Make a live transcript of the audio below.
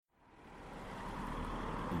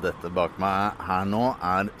Dette bak meg her nå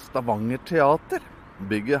Stavanger Teater.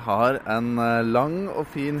 Bygget har en lang og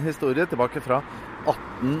fin historie tilbake fra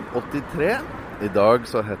 1883. I dag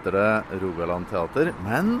så heter det Rogaland Teater,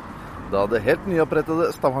 men da det helt nyopprettede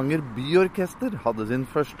Stavanger Byorkester hadde sin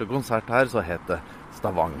første konsert her, så het det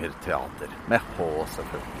Stavanger Teater, med H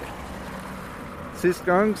selvfølgelig. Sist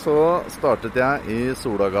gang så startet jeg i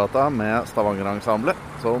Solagata med Stavanger-ensemblet,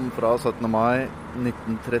 som fra 17. mai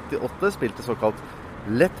 1938 spilte såkalt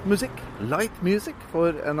lett musikk, light music,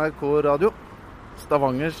 for NRK Radio.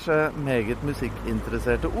 Stavangers meget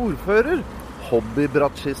musikkinteresserte ordfører,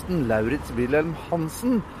 hobbybratsjisten Lauritz Wilhelm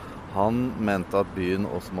Hansen, han mente at byen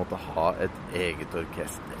også måtte ha et eget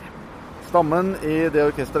orkester. Stammen i det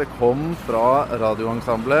orkestret kom fra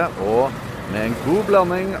radioensemblet, og med en god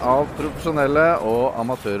blanding av profesjonelle og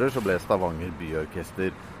amatører så ble Stavanger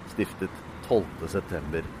Byorkester stiftet 12.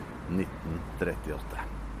 september 1938.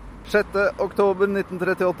 6. oktober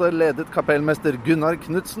 1938 ledet kapellmester Gunnar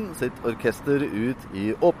Knudsen sitt orkester ut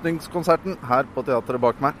i åpningskonserten her på teatret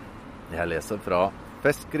bak meg. Jeg leser fra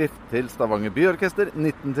Festskrift til Stavanger Byorkester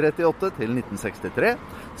 1938 til 1963,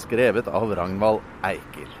 skrevet av Ragnvald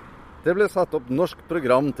Eikild. Det ble satt opp norsk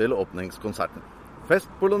program til åpningskonserten.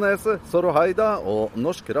 Festpolonese, Sorohaida og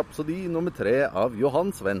Norsk Rapsodi nummer 3 av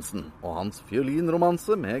Johan Svendsen og hans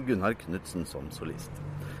fiolinromanse med Gunnar Knudsen som solist.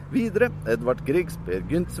 Videre Edvard Griegs Per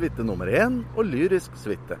Gynt suite nummer 1 og Lyrisk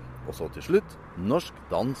suite. Og så til slutt Norsk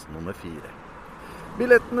dans nummer 4.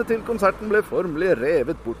 Billettene til konserten ble formelig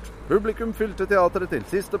revet bort. Publikum fylte teatret til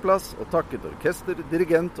siste plass og takket orkester,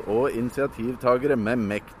 dirigent og initiativtagere med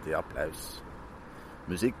mektig applaus.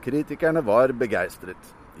 Musikkritikerne var begeistret.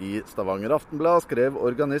 I Stavanger Aftenblad skrev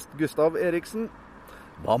organist Gustav Eriksen: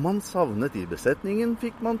 «Hva man savnet i besetningen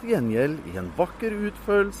fikk man til gjengjeld i en vakker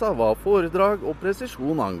utførelse av hva foredrag og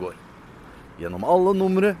presisjon angår. Gjennom alle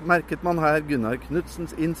numre merket man her Gunnar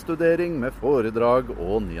Knudsens innstudering med foredrag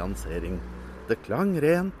og nyansering. Det klang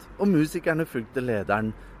rent, og musikerne fulgte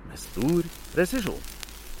lederen med stor presisjon.»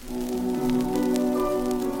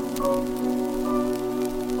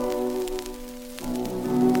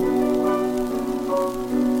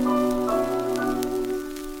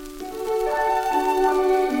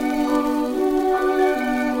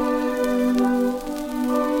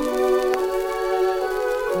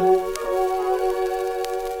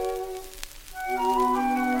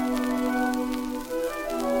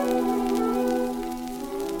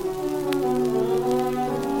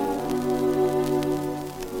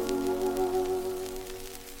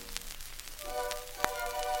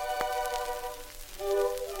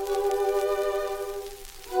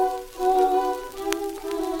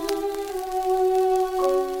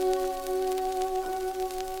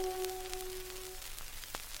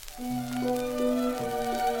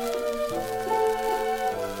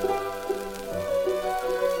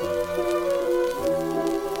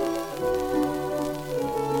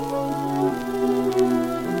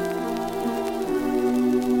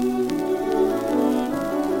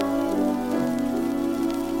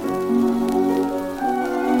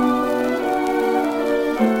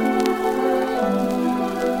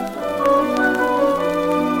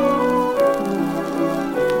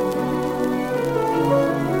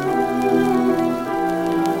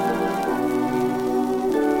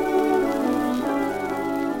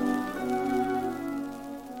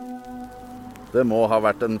 Det må ha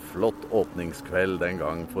vært en flott åpningskveld den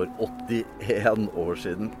gang for 81 år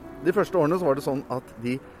siden. De første årene så var det sånn at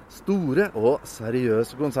de store og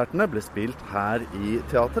seriøse konsertene ble spilt her i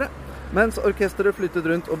teatret, mens orkestret flyttet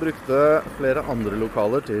rundt og brukte flere andre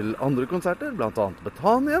lokaler til andre konserter, blant annet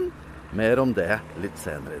Betanien. Mer om det litt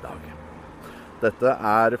senere i dag. Dette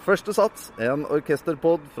første sats, en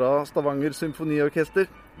orkesterpodd fra Stavanger Symfoniorkester.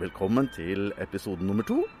 Velkommen til episode nummer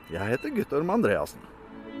 2. Jeg heter Guttorm Andreasen.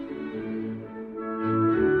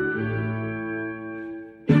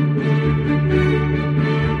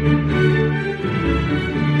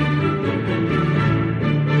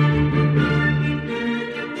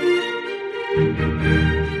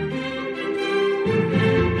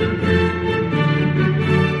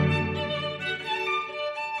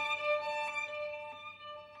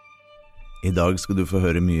 I dag skal du få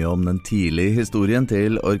høre mye om den tidlige historien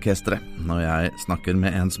til orkestret, når jeg snakker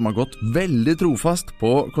med en som har gått veldig trofast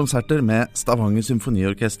på konserter med Stavanger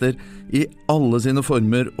Symfoniorkester i alle sine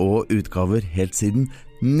former og utgaver helt siden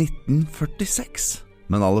 1946.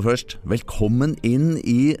 Men aller først, velkommen inn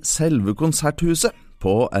i selve konserthuset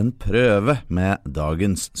på en prøve med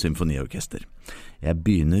dagens symfoniorkester. Jeg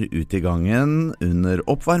begynner ut i gangen under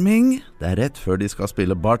oppvarming. Det rett før de skal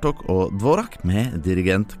spille Bartók og Dvorak med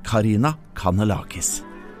dirigent Karina Kanellakis.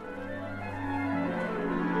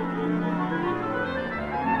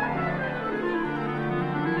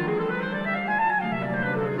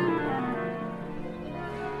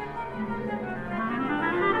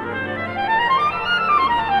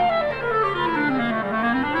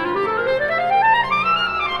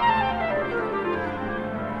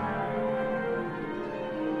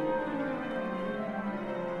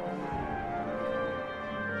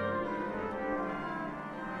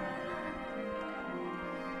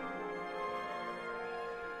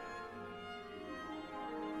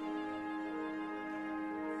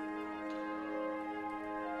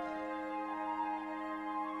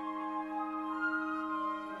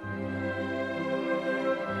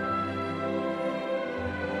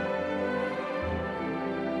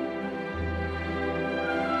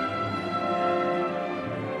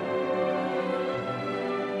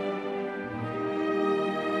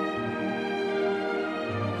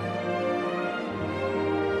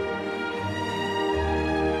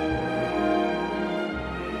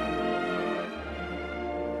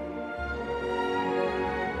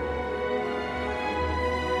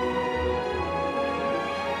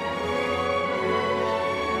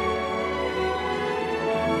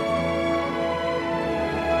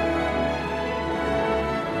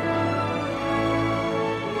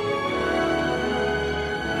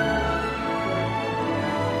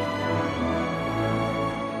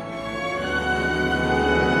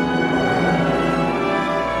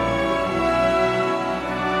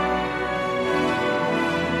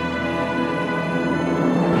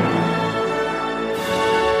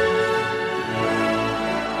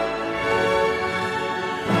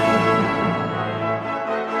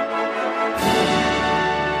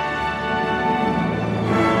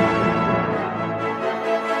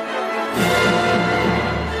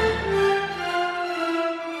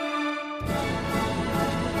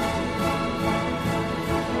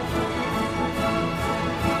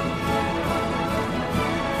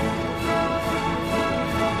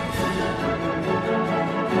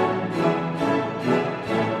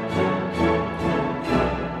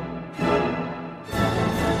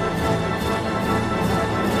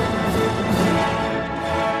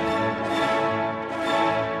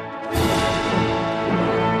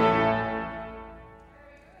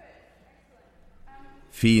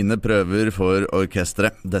 Fine prøver for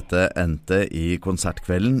orkestret. Dette endte i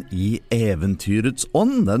konsertkvelden i Eventyrets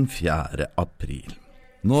ånd den 4. april.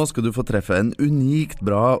 Nå skal du få treffe en unikt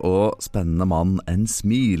bra og spennende mann, en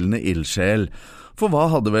smilende ildsjel. For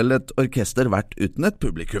hva hadde vel et orkester vært uten et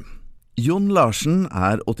publikum? Jon Larsen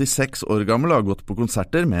 86 år gammel og har gått på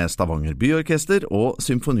konserter med Stavanger Byorkester og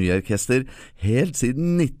Symfoniorkester helt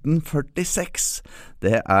siden 1946.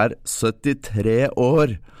 Det 73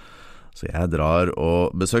 år. Så jeg drar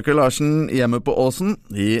og besøker Larsen hjemme på Åsen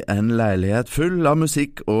i en leilighet full av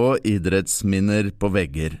musikk og idrettsminner på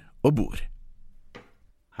vegger og bord.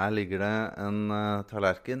 Her ligger det en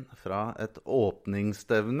tallerken fra et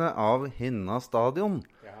åpningsstevne av Hinna stadion.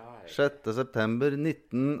 6. september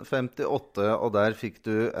 1958, og der fikk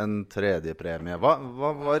du en tredje premie.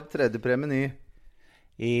 Hva var tredje premien i?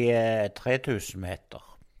 I 3000 meter.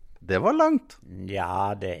 Det var langt.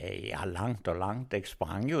 Ja, langt og langt. Jeg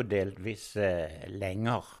sprang jo delvis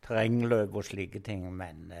lenger terrengløp og slike ting,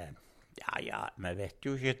 men vi vet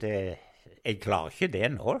jo ikke det. Jeg klarer ikke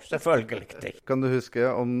det nå, selvfølgelig. Kan du huske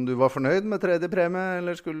om du var fornøyd med tredje premie,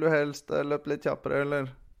 eller skulle du helst løpe litt kjappere,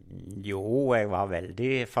 eller? Jo, jeg var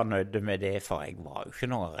veldig fornøyd med det, for jeg var jo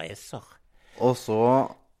ikke noen racer. Og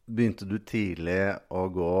så begynte du tidlig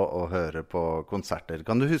å gå og høre på konserter.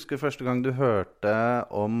 Kan du huske første gang du hørte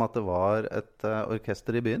om at det var et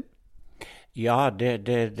orkester i byen? Ja,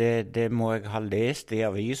 det må jeg ha lest i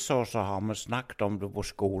aviser, så har vi snakket om det på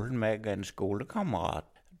skolen med en skolekamerat.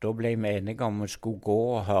 Da ble vi enige om vi skulle gå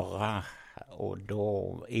og høre, og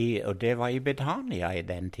det var i Betania i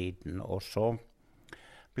den tiden, og så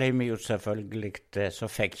ble vi jo selvfølgelig, så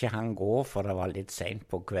fikk ikke han gå, for det var litt sent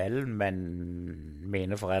på kvelden, men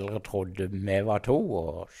mine foreldre trodde vi var 2,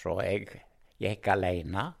 og så jeg gikk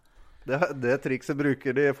alene. Det trikset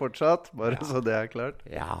bruker de fortsatt, bare ja. Så det klart.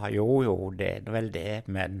 Ja, jo, det vel det,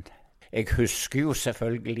 men jeg husker jo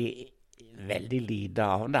selvfølgelig veldig lite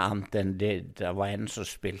av det, annet enn det var en som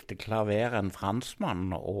spilte klaver, en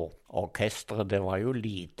franskmann, og orkestret, det var jo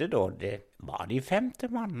lite da, det var de 50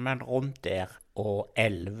 mann, men rundt der, og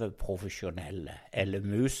 11 profesjonelle, eller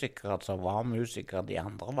musikere som var musikere, de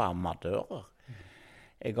andre var amatører.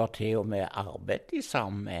 Jeg har til og med arbeidet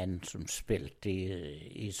sammen med en som spilte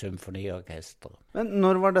i symfoniorkestret. Men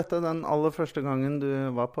når var dette den aller første gangen du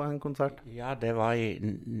var på en konsert? Ja, det var i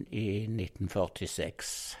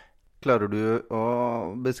 1946. Klarer du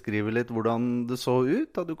å beskrive litt hvordan det så ut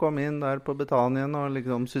da du kom inn der på Betanien, og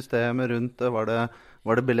liksom systemet rundt det?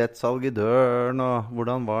 Var det billettsalg i døren, og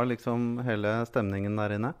hvordan var liksom hele stemningen der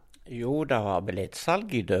inne? Jo, det var billettsalg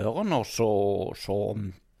i døren, og så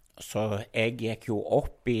jeg gikk jo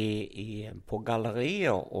opp på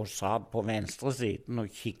galleriet og satt på venstre siden og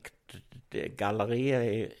kikket.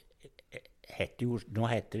 Galleriet nå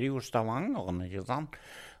heter det jo Stavangeren, ikke sant?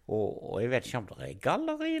 Og jeg vet ikke om det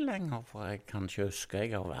galleri lenger, for jeg kan ikke huske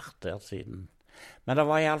jeg har vært der siden. Men det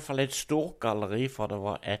var i alle fall et stort galleri, for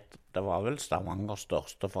det var vel Stavangers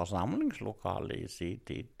største forsamlingslokale i sin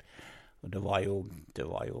tid. Og det var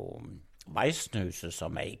jo Weissenhuset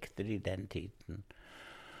som eide det i den tiden.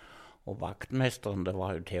 Og vaktmesteren, det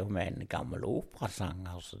var jo til og med en gammel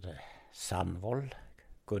operasanger, så det Sandvold,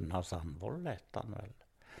 Gunnar Sandvold heter han vel.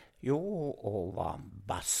 Jo, og var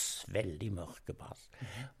bass, veldig mørke bass.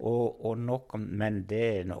 Men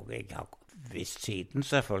det noe jeg har visst siden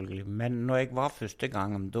selvfølgelig. Men når jeg var første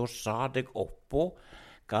gangen, da satt jeg oppå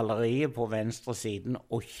galleriet på venstre siden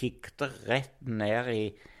og kikket rett ned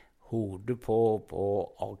i hodet på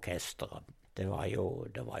orkesteret. Det var jo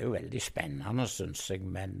veldig spennende, synes jeg,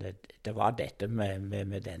 men det var dette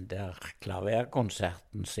med den der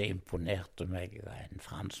klaverkonserten som imponerte meg. En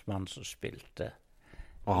franskmann som spilte.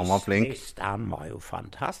 Og han var flink? Han var jo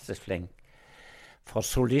fantastisk flink. For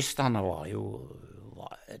solistene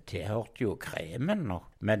tilhørte jo kremen,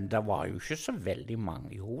 men det var jo ikke så veldig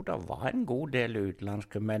mange. Jo, det var en god del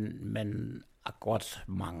utenlandske, men akkurat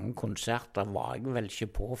mange konserter var jeg vel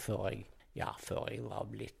ikke på før jeg var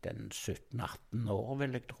blitt 17-18 år,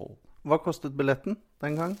 vil jeg tro. Hva kostet billetten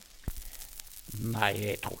den gang? Nei,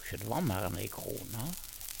 jeg tror ikke det var mer enn 1 krone.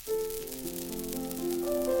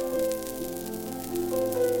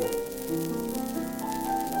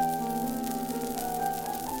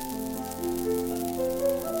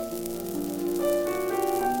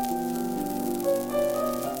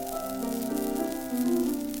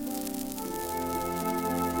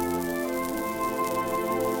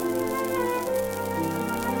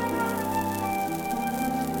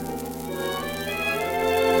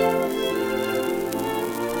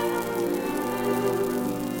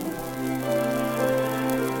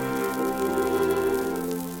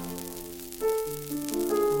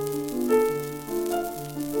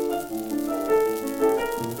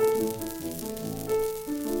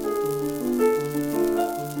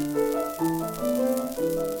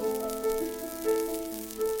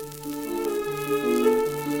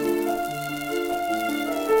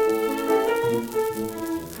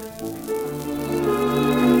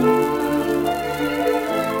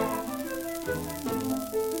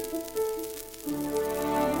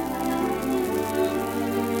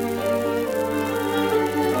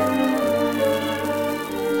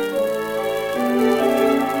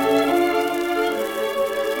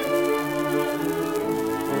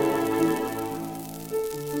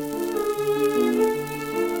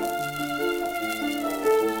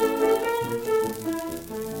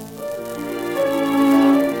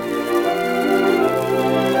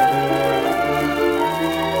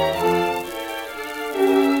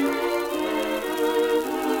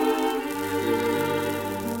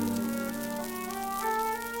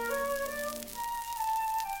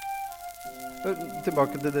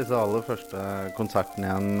 Tilbake til disse aller første konsertene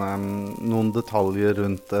igjen. Noen detaljer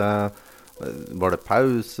rundt det. Var det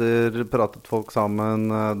pauser? Pratet folk sammen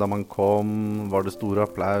da man kom? Var det stor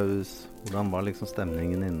applaus? Hvordan var liksom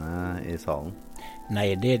stemningen inne i salen?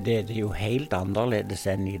 Nei, det er jo helt annerledes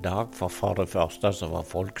enn i dag. For det første så var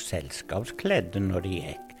folk selskapskledde når de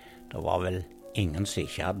gikk. Det var vel ingen som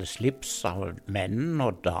ikke hadde slips.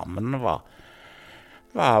 Mennene og damene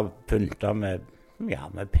var pyntet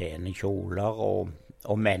med pene kjoler,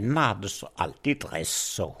 og mennene hadde alltid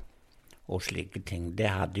dress og slike ting. Det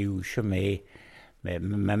hadde jo ikke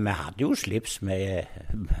men vi hadde jo slips med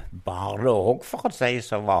barn også, for å si,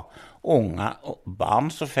 som var unge.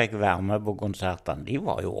 Barn som fikk være med på konsertene, de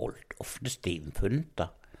var jo ofte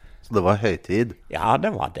stivpyntet. Så det var høytid? Ja,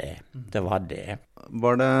 det var det. Det var det.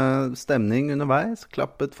 Var det stemning underveis?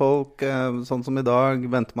 Klappet folk sånn som i dag?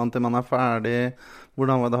 Venter man til man er ferdig?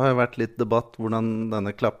 Hvordan var det? Det har jo vært litt debatt hvordan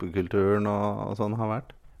denne klappekulturen og sånn har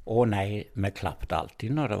vært. Nei, vi klappet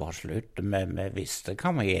alltid når det var slutt. Vi visste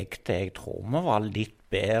hva vi gikk til. Jeg tror vi var litt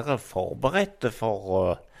bedre forberedte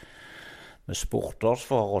vi spurte oss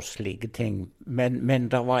for og slike ting. Men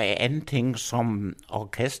det var en ting som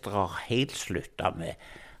orkestret helt sluttet med.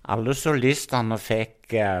 Alle solistene fikk,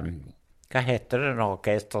 hva heter det når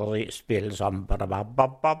orkestret spiller sånn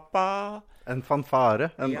ba-da-ba-ba-ba-ba? En fanfare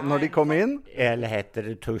når de kom inn? Eller heter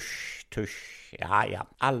det tusj, tusj? Ja.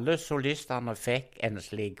 Alle solistene fikk en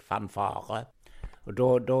slik fanfare. Og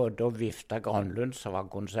da vifta Grønlund, som var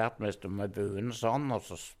konsertmester, med buen sånn, og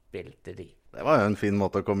så spilte de. Det var jo en fin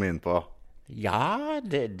måte å komme inn på. Ja,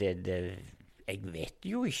 jeg vet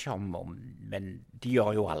jo ikke om, men de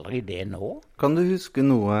gjør jo aldri det nå. Kan du huske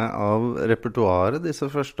noe av repertoaret disse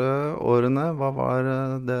første årene? Hva var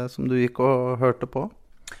det som du gikk og hørte på?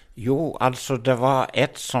 Jo, altså det var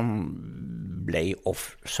et som ble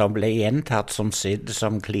gjentatt som sidd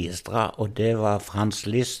som klistra, og det var Franz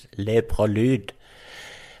Liszt Le Prélude.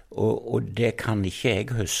 Og det kan ikke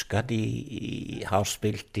jeg huske de har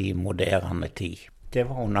spilt i moderne tid. Det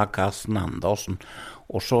var under Karsten Andersen.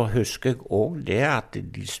 Og så husker jeg også det at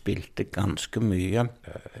de spilte ganske mye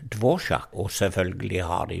Dvorak. Og selvfølgelig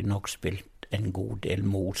har de nok spilt en god del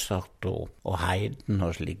Mozart og Haydn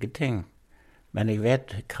og slike ting. Men jeg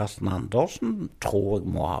vet Karsten Andersen tror jeg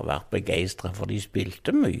må ha vært begeistret, for de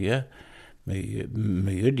spilte mye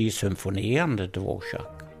de symfoniene til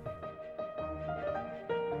Dvorak.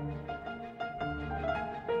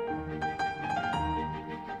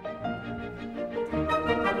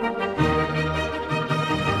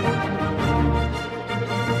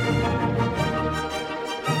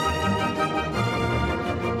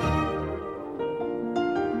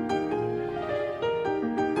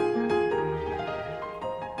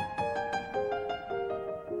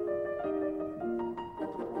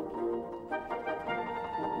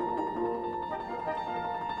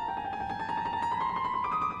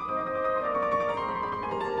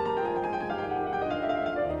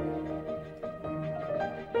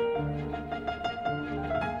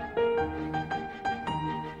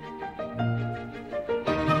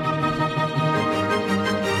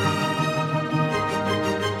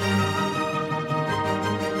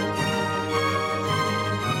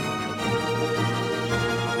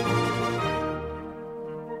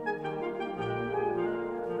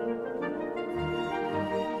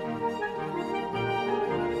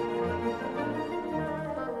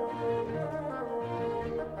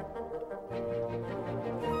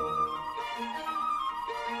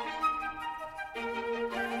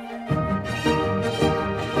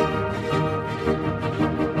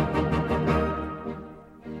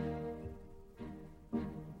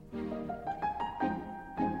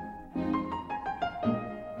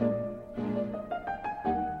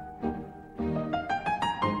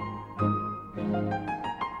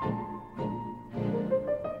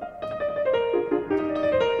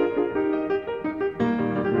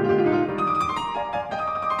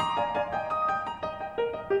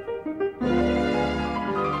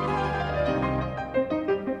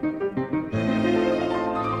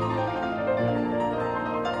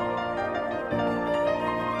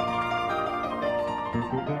 Jeg må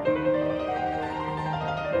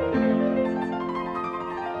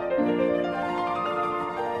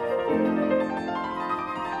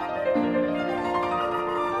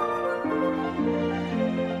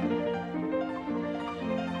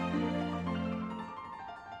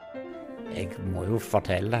jo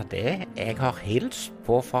fortelle det. Jeg har hilst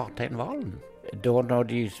på Fartein Valen. Da når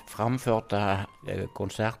de framførte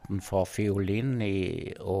konserten for fiolin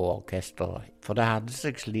og orkester. For det hadde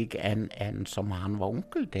seg slik en som han var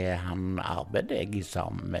onkel til, han arbeidet jeg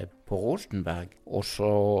sammen med på Rosenberg. Og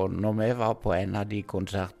så når vi var på en av de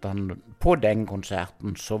konsertene, på den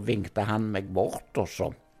konserten, så vinkte han meg bort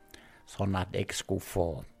også, sånn at jeg skulle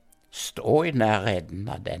få stå i nærheten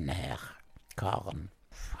av denne her karen.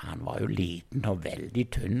 Han var jo liten og veldig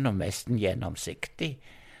tynn og nesten gjennomsiktig.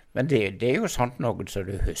 Men det er jo sånt noe som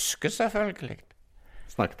du husker, selvfølgelig.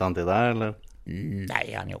 Snakket han til deg, eller?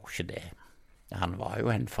 Nei, han gjorde ikke det. Han var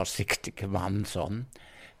jo en forsiktig mann sånn.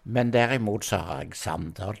 Men derimot så har jeg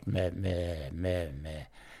samtalt med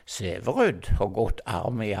Sæverud og gått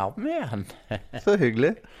arm i arm med han. Så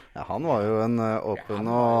hyggelig. Ja, han var jo en åpen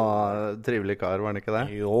og trivelig kar, var han ikke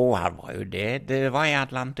det? Jo, han var jo det. Det var i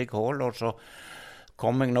Atlantic Hall, og så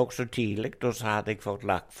kom jeg nok så tidlig, og så hadde jeg fått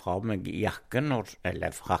lagt fra meg jakken, eller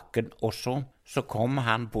frakken, og så kom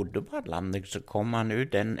han, bodde på Atlantic, så kom han ut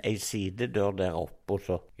en sidedør der oppe, og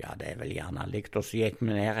så, ja, det er vel gjerne likt, og så gikk vi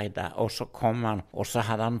ned i det, og så kom han, og så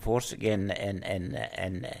hadde han på seg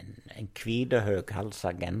en hvite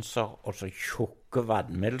høyhalsa genser, og så tjukke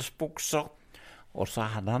vadmelsbukser, og så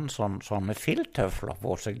hadde han sånne filttøfler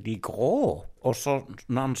på seg, de grå. Og så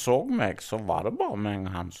når han så meg, så var det bare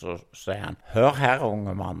med han, så sier han, «Hør her,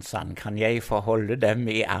 unge mann, sann, kan jeg få holde dem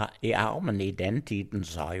i armen?» I den tiden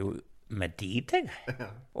sa jo med de ting.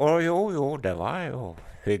 Og jo, det var jo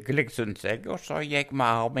hyggelig, synes jeg. Og så gikk vi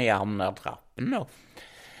arm i arm ned trappen, og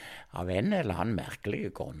av en eller annen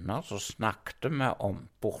merkelige grunner så snakket vi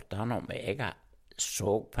bortan om jeg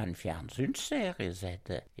så på en fjernsynsserie som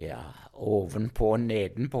heter Ovenpå og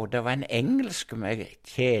nedenpå. Det var en engelsk med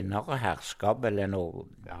tjener og herskap eller noe.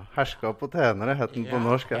 Ja, herskap og tjenere het den på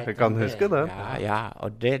norsk. Jeg kan huske det. Ja,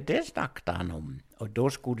 og det snakket han om. Og da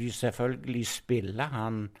skulle de selvfølgelig spille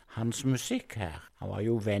hans musikk her. Han var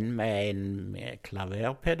jo venn med en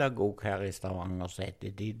klaverpedagog her i Stavanger som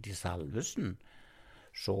heter Didi Salvesen.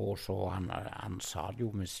 Så han sa det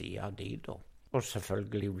jo med siden av de da. Og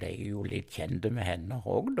selvfølgelig ble jeg jo litt kjente med henne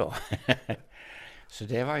også da. Så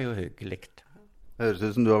det var jo hyggelig. Det høres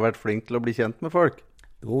ut som du har vært flink til å bli kjent med folk.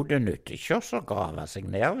 Jo, det nytter ikke å grave seg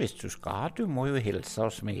ned hvis du skal. Du må jo hilse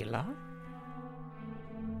og smile.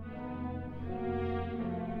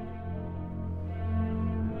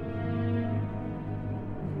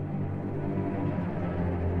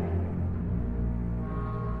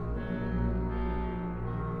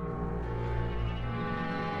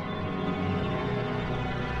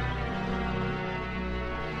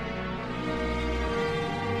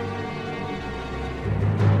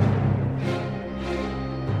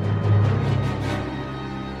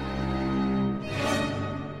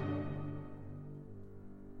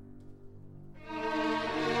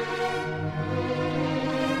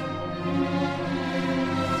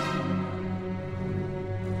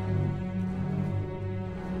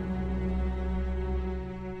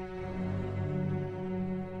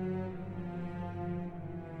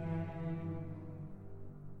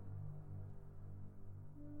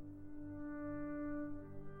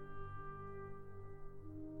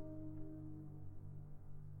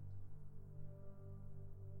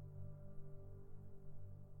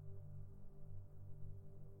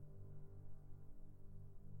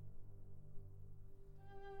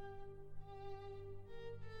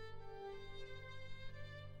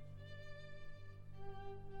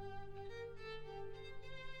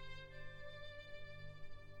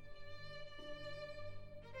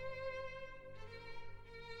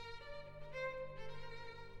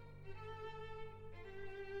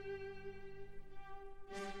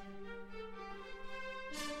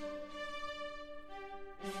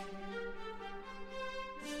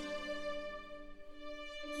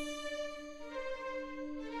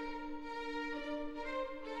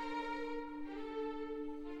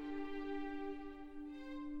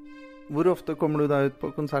 Hvor ofte kommer du deg ut på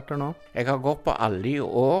konserter nå? Jeg har gått på alle i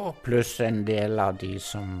år, pluss en del av de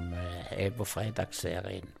som er på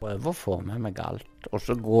fredagsserien. Prøver å få med meg alt. Og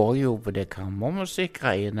så går jeg jo på det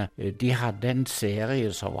kammermusikkgreiene. De hadde en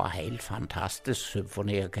serie som var helt fantastisk.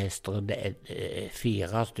 Symfoniorkestret,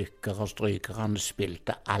 4 stykker, og strykerne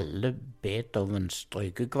spilte alle Beethovens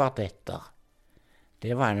strykekvartetter.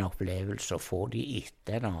 Det var en opplevelse å få de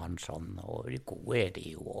etter en annen sånn, og de gode er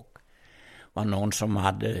de jo også. Det var noen som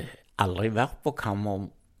hadde aldri vært på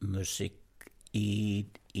kammermusikk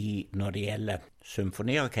når det gjelder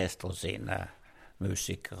symfoniorkestret sine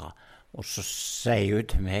musikere. Og så sier hun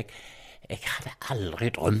til meg, jeg hadde aldri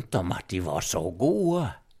drømt om at de var så gode.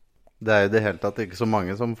 Det I det hele tatt ikke så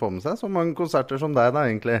mange som får med seg så mange konserter som deg da,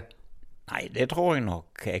 egentlig. Nei, det tror jeg nok.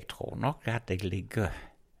 Jeg tror nok at jeg ligger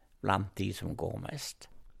blant de som går mest.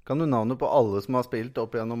 Kan du navnet på alle som har spilt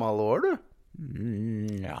opp gjennom alle år, du?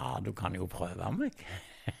 Ja, du kan jo prøve meg.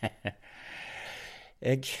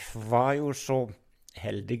 Jeg var jo så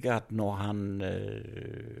heldig at når han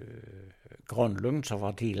Grønlund, som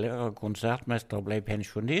var tidligere konsertmester, ble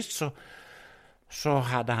pensjonist, så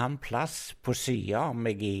hadde han plass på siden av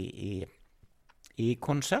meg i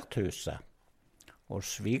konserthuset. Og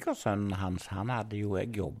svigersønnen hans, han hadde jo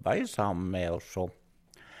jeg jobbet sammen med, og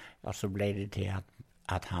så ble det til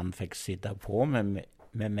at han fikk sitte på med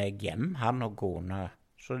meg hjem, han og kone,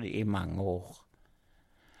 så I mange år.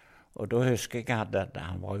 Og da husker jeg at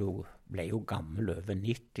han ble jo gammel, over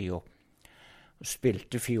 90, og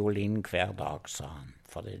spilte fiolin hver dag, sa han,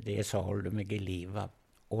 for det det som holder meg I livet.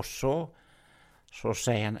 Og så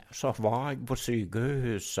sier han, så var jeg på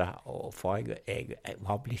sykehuset, for jeg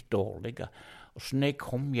var blitt dårlig. Og så når jeg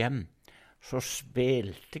kom hjem, så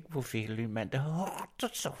spilte jeg på fiolin, men det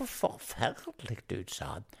hørtes så forferdelig ut, sa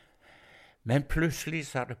han. Men plutselig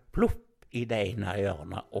sa det plopp I det ene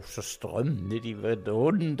hjørnet, og så strømte de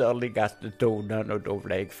vidunderligste tonene, og da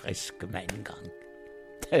ble jeg frisk med en gang.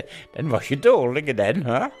 Den var ikke dårlig, den,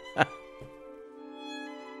 hæ?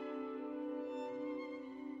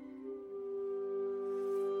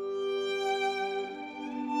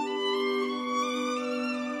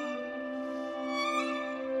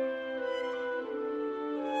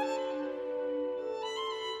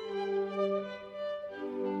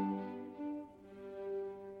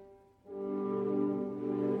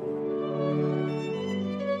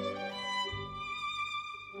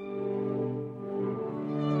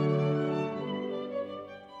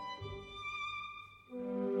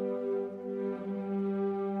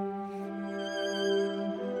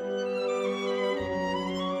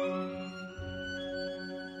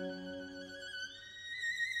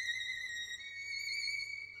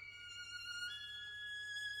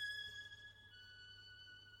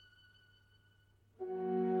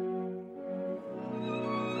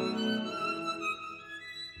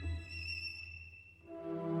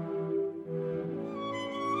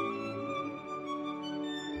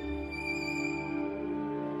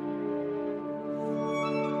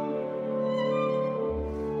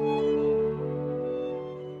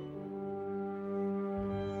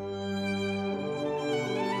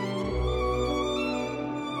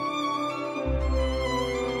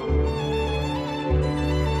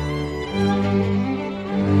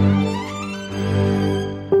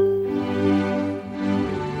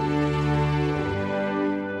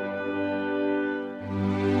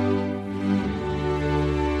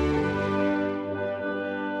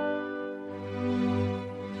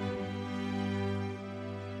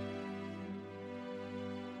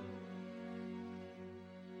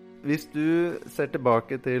 Hvis du ser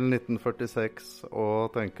tilbake til 1946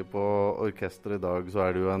 og tenker på orkester I dag, så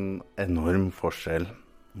det jo en enorm forskjell.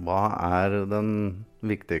 Hva den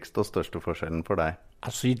viktigste og største forskjellen for deg?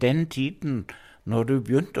 Altså I den tiden, når du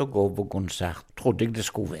begynte å gå på konsert, trodde jeg det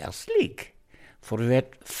skulle være slik. For du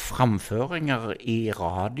vet, framføringer I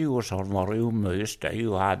radio og sånn var det jo mye støy,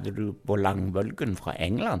 og hadde du på langbølgen fra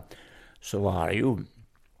England, så var det jo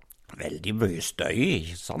veldig mye støy,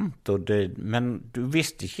 ikke sant? Men du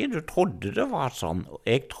visste ikke, du trodde det var sånn. Og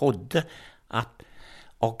jeg trodde at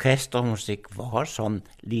orkestermusikk var sånn,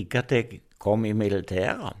 like at jeg kom I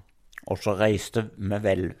militæret. Og så reiste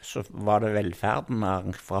vi så var det velferden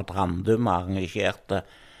fra Trandum arrangerte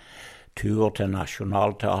tur til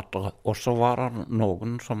Nationalteatret. Og så var det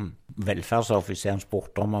noen som velferdsoffiseren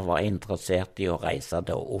spurte om jeg var interessert I å reise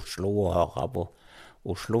til Oslo og høre på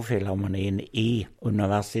Oslo-filharmonien I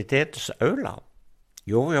universitetets aula.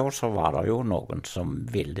 Jo, så var det jo noen som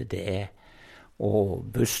ville det. Og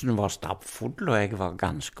bussen var stappfull, og jeg var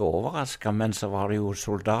ganske overrasket, men så var det jo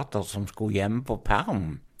soldater som skulle hjem på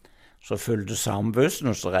perm. Så fylte sammen bussen,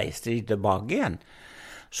 og så reiste de tilbake igjen.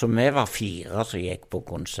 Så vi var 4 som gikk på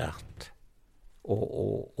konsert.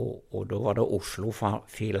 Og da var det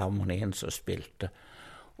Oslo-filharmonien som spilte.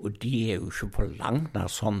 Og de jo ikke på langt nær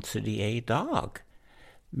sånn som de I dag.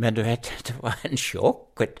 Men du vet, det var en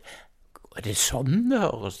sjokk. Det sånn det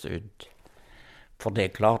høres ut? For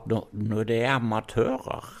det klart, når det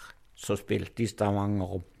amatører, så spilte de Stavanger,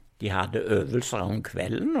 og de hadde øvelser om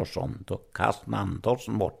kvelden og sånt, og Karsten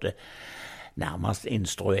Andersen måtte nærmest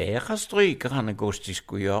instruere strykerne hvordan de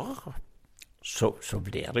skulle gjøre. så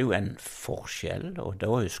blir det jo en forskjell, og da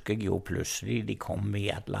husker jeg jo plutselig de kom i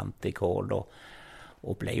Atlantic Hall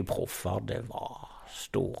og ble proffer. Det var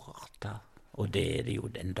storart. Og det er det jo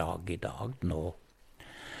den dag i dag. Nå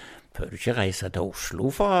bør du ikke reise til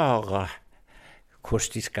Oslo for å høre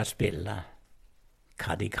hvordan de skal spille,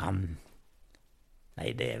 hva de kan.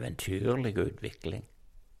 Nei, det er eventyrlig utvikling.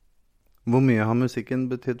 Hvor mye har musikken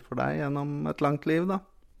betydd for deg gjennom et langt liv, da?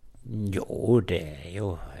 Jo, det er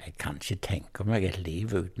jo... Jeg kan ikke tenke meg et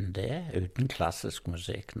liv uten det, uten klassisk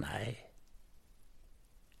musikk, nei.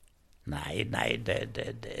 Nei,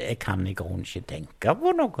 jeg kan i grunnen ikke tenke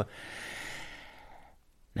på noe.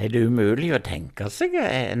 Nei, det er umulig å tenke seg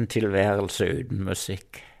en tilværelse uten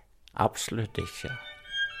musikk. Absolutt ikke.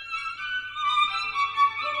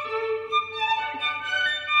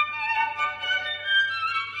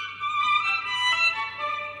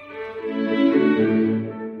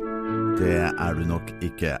 Det er du nok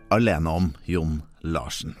ikke alene om, Jon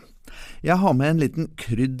Larsen. Jeg har med en liten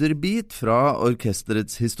krydderbit fra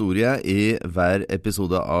orkesterets historie i hver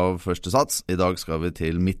episode av Første Sats. I dag skal vi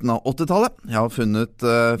til midten av 80-tallet. Jeg har funnet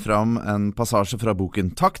fram en passasje fra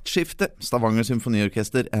boken Taktskifte, Stavanger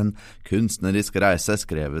Symfoniorkester, en kunstnerisk reise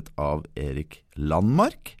skrevet av Erik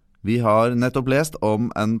Landmark. Vi har nettopp lest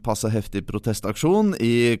om en passe heftig protestaksjon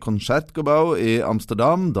i Concertgebouw i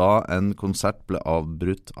Amsterdam, da en konsert ble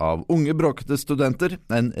avbrutt av unge bråkete studenter,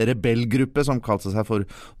 en rebellgruppe som kalte seg for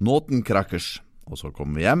Notenkrakers. Og så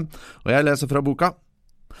kom vi hjem, og jeg leser fra boka.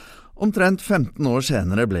 Omtrent 15 år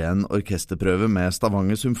senere ble en orkesterprøve med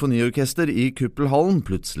Stavanger Symfoniorkester i Kuppelhallen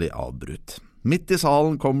plutselig avbrutt. Midt i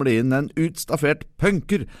salen kommer det inn en utstaffert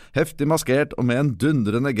punker, heftig maskert og med en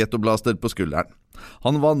dundrende gettoblaster på skulderen.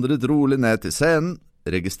 Han vandret rolig ned til scenen,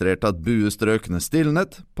 registrerte at buestrøkene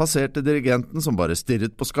stilnet, passerte dirigenten som bare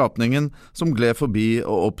stirret på skapningen, som gled forbi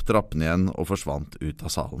og opp trappen igjen og forsvant ut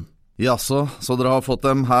av salen. Jaså, så dere har fått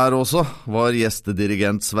dem her også, var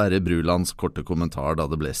gjestedirigent Sverre Brulands korte kommentar da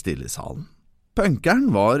det ble stille i salen.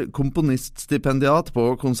 Punkeren var komponiststipendiat på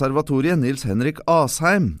konservatoriet Nils Henrik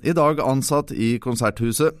Asheim, i dag ansatt i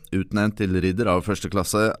Konserthuset, utnevnt til ridder av første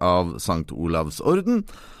klasse av Sankt Olavs orden.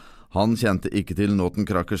 Han kjente ikke til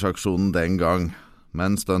Notenkrakers-aksjonen den gang,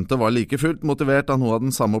 men stuntet var like fullt motivert av noe av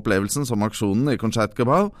den samme opplevelsen som aksjonen i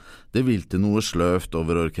Concertgebouw. Det hvilte noe sløvt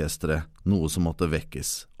over orkestret, noe som måtte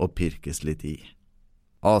vekkes og pirkes litt i.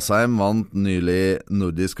 Asheim vant nylig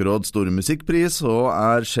Nordisk Råds store musikkpris og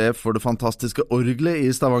er sjef for det fantastiske orgelet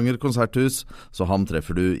i Stavanger konserthus, så ham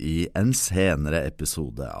treffer du i en senere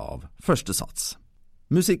episode av Første Sats.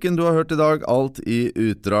 Musikken du har hørt i dag, alt i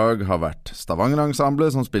utdrag, har vært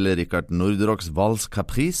Stavanger-ensemblet som spiller Richard Norderocks Vals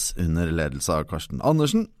Caprice under ledelse av Karsten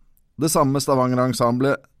Andersen, det samme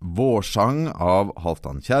Stavanger-ensemblet Vårsang av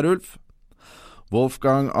Halvdan Kjærulf,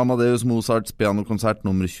 Wolfgang Amadeus Mozarts pianokonsert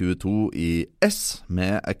nummer 22 i S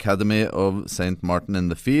med Academy of St. Martin in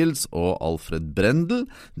the Fields og Alfred Brendel,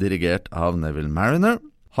 dirigert av Neville Mariner.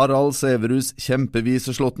 Harald Severus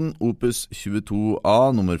Kjempeviseslåtten opus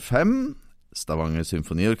 22A nummer 5, Stavanger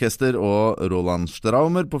Symfoniorkester og Roland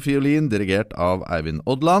Straumer på fiolin, dirigert av Eivind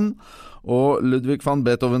Odland. Og Ludwig van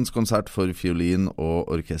Beethovens konsert for fiolin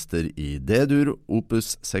og orkester i D-dur,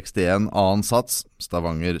 opus 61 annen sats,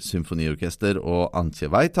 Stavanger Symfoniorkester og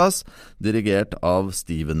Antje Veitas, dirigert av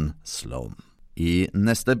Stephen Sloan. I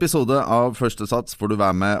neste episode av Første Sats får du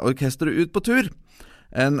være med orkesteret ut på tur.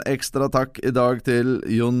 En ekstra takk i dag til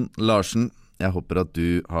Jon Larsen. Jeg håper at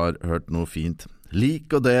du har hørt noe fint.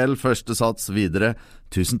 Lik og del Første Sats videre.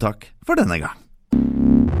 Tusen takk for denne gang.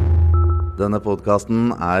 Denne podcasten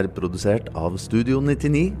er produsert av Studio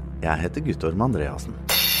 99. Jeg heter Guttorm Andreasen.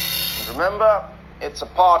 Remember, it's a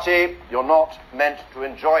party. You're not meant to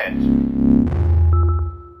enjoy it.